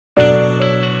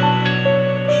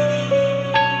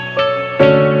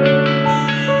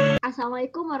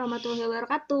Assalamualaikum warahmatullahi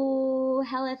wabarakatuh.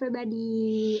 Hello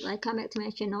everybody, welcome back to my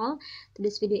channel.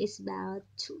 Today's video is about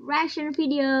reaction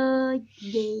video.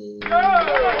 Yay!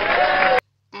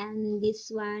 And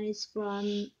this one is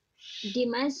from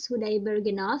Dimash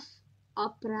Kudaibergenov,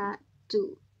 Opera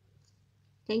 2.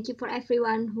 Thank you for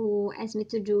everyone who asked me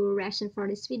to do reaction for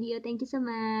this video. Thank you so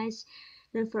much.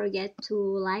 Don't forget to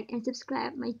like and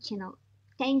subscribe my channel.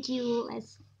 Thank you.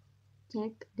 Let's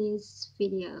check this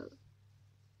video.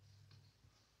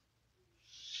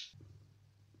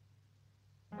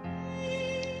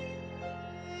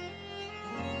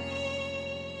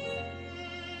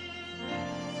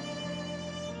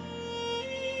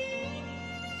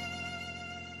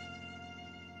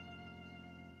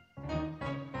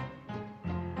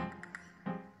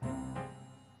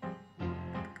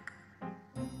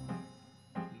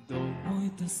 Дом мой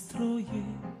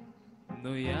достроен,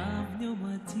 но я в нем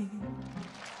один.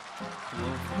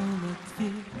 Хлопнула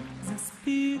дверь за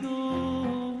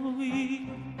спиной.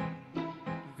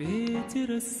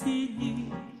 Ветер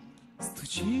осенний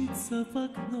стучится в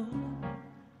окно,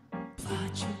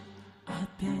 плачет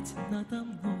опять надо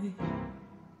мной.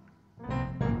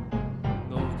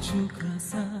 Ночью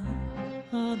гроза,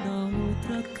 а на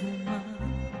утро туман.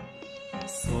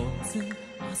 Солнце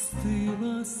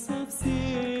остыло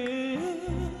совсем.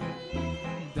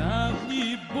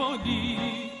 Давние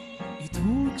боли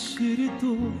идут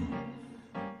чередой,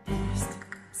 пусть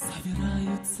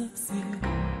собираются все.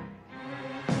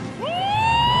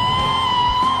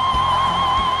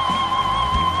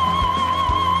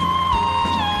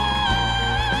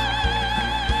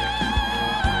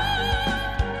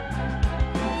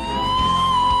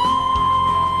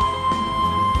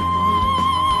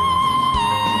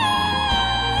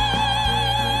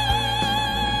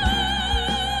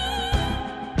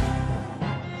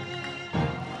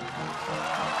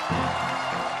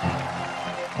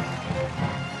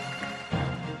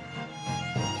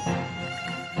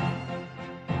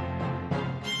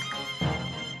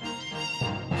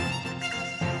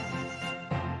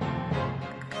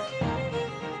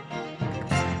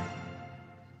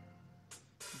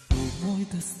 Мой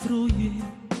достроен,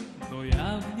 но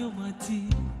я в нем один.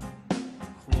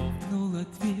 Хлопнула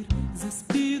дверь за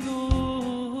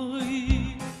спиной.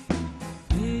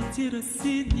 Ветер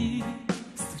осенний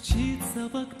стучится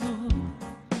в окно,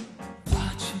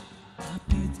 плачет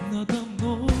опять надо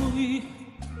мной.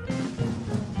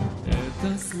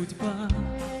 Это судьба,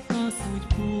 а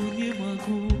судьбу не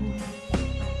могу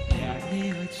я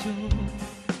ни о чем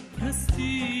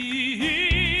простить.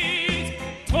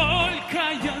 Только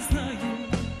я знаю,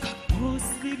 как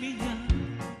после меня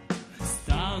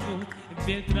станут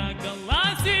ветра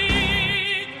глазить.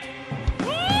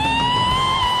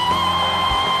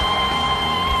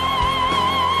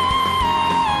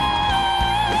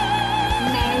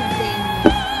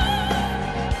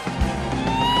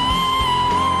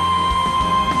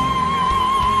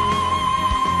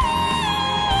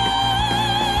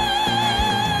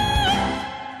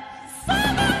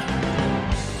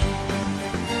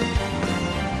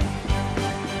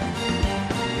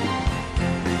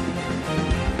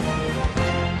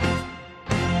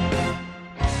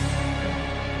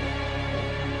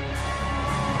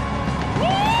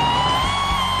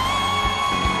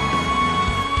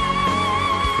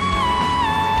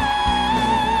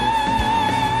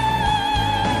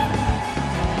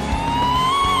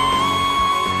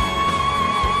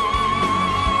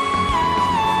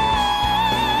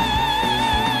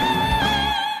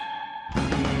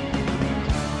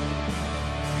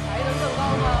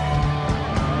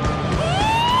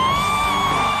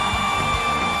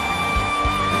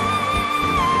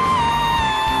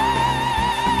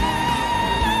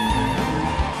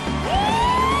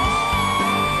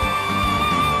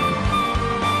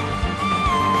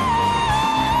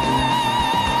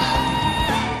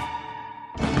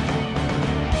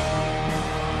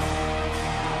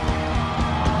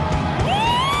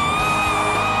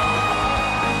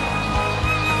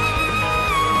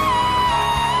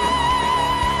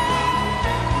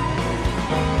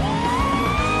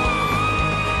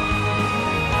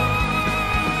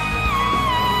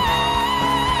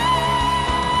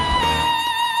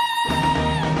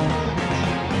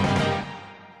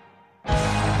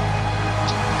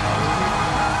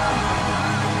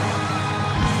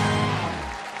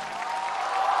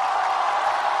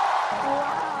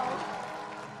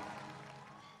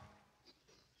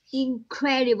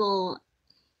 Incredible.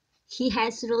 He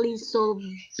has really so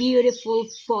beautiful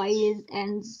voice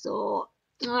and so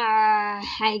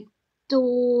high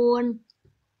tone.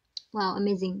 Wow,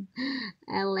 amazing.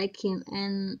 I like him,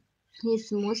 and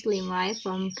he's Muslim, right,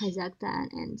 from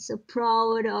Kazakhstan, and so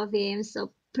proud of him,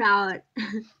 so proud.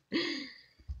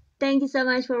 Thank you so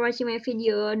much for watching my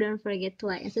video. Don't forget to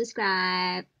like and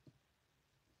subscribe.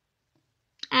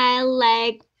 I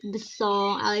like the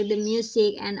song, I like the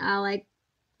music, and I like,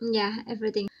 yeah,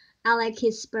 everything. I like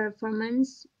his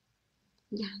performance.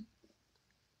 Yeah.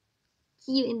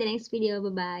 See you in the next video.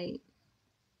 Bye bye.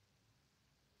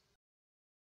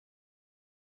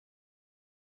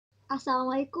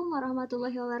 Assalamualaikum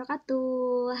warahmatullahi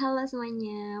wabarakatuh. Halo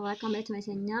semuanya, welcome back to my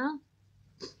channel.